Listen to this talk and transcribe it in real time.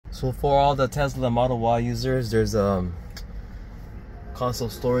So for all the Tesla Model Y users, there's console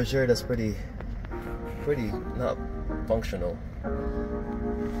storage here that's pretty not functional,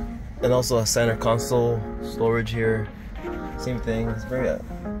 and also a center console storage here. Same thing. It's very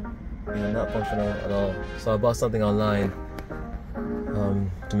not functional at all. So I bought something online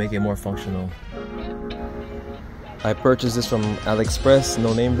to make it more functional. I purchased this from AliExpress,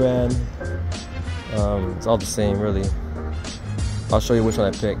 no name brand. It's all the same, really. I'll show you which one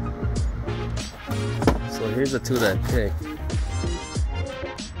I picked. So here's the two that I picked.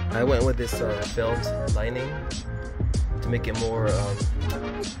 I went with this felt lining to make it more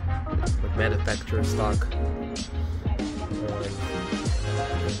like manufacturer stock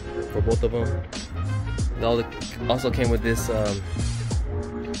for both of them. It also came with this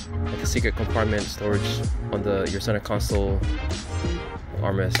like a secret compartment storage on your center console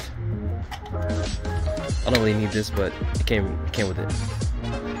armrest. I don't really need this, but it came with it.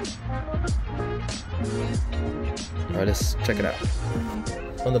 Alright, let's check it out.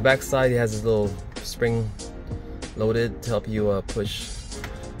 On the back side, it has this little spring loaded to help you push.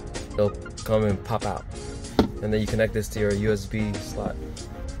 It'll come and pop out. And then you connect this to your USB slot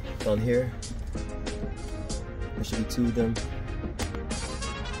down here. There should be two of them.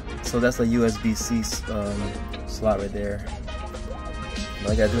 So that's a USB-C slot right there.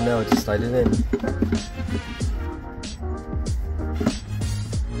 All I gotta do now is just slide it in.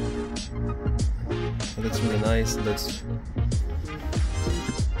 It looks really nice. And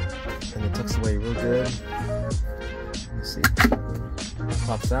it tucks away real good. You see,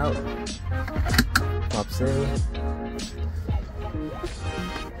 pops out, pops in,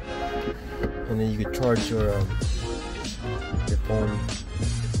 and then you could charge your phone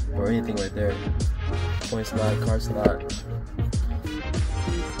or anything right there. Coin slot, card slot.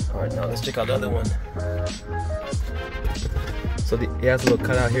 Alright, now let's check out the other one. So it has a little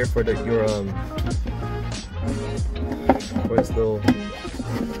cutout here for for this little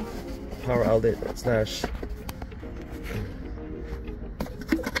power outlet slash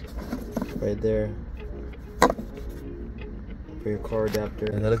right there for your car adapter.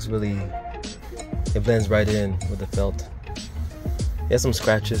 And that looks really, it blends right in with the felt. It has some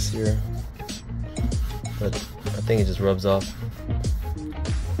scratches here, but I think it just rubs off.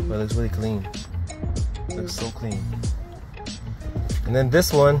 But it looks really clean. It looks so clean. And then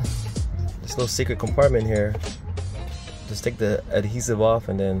this one, this little secret compartment here, just take the adhesive off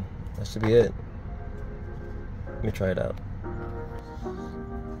and then that should be it. Let me try it out.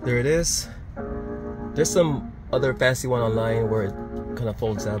 There it is. There's some other fancy one online where it kind of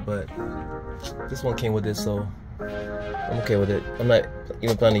folds out, but this one came with it, so I'm okay with it. I'm not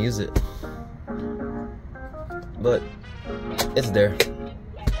even planning to use it, but it's there.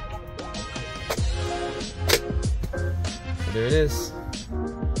 So there it is.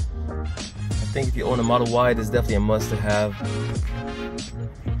 I think if you own a Model Y, it's definitely a must to have.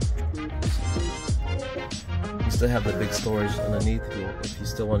 You still have the big storage underneath if you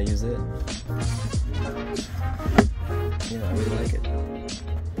still want to use it. Yeah, I really like it.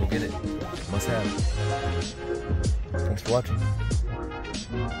 Go get it. Must have. Thanks for watching.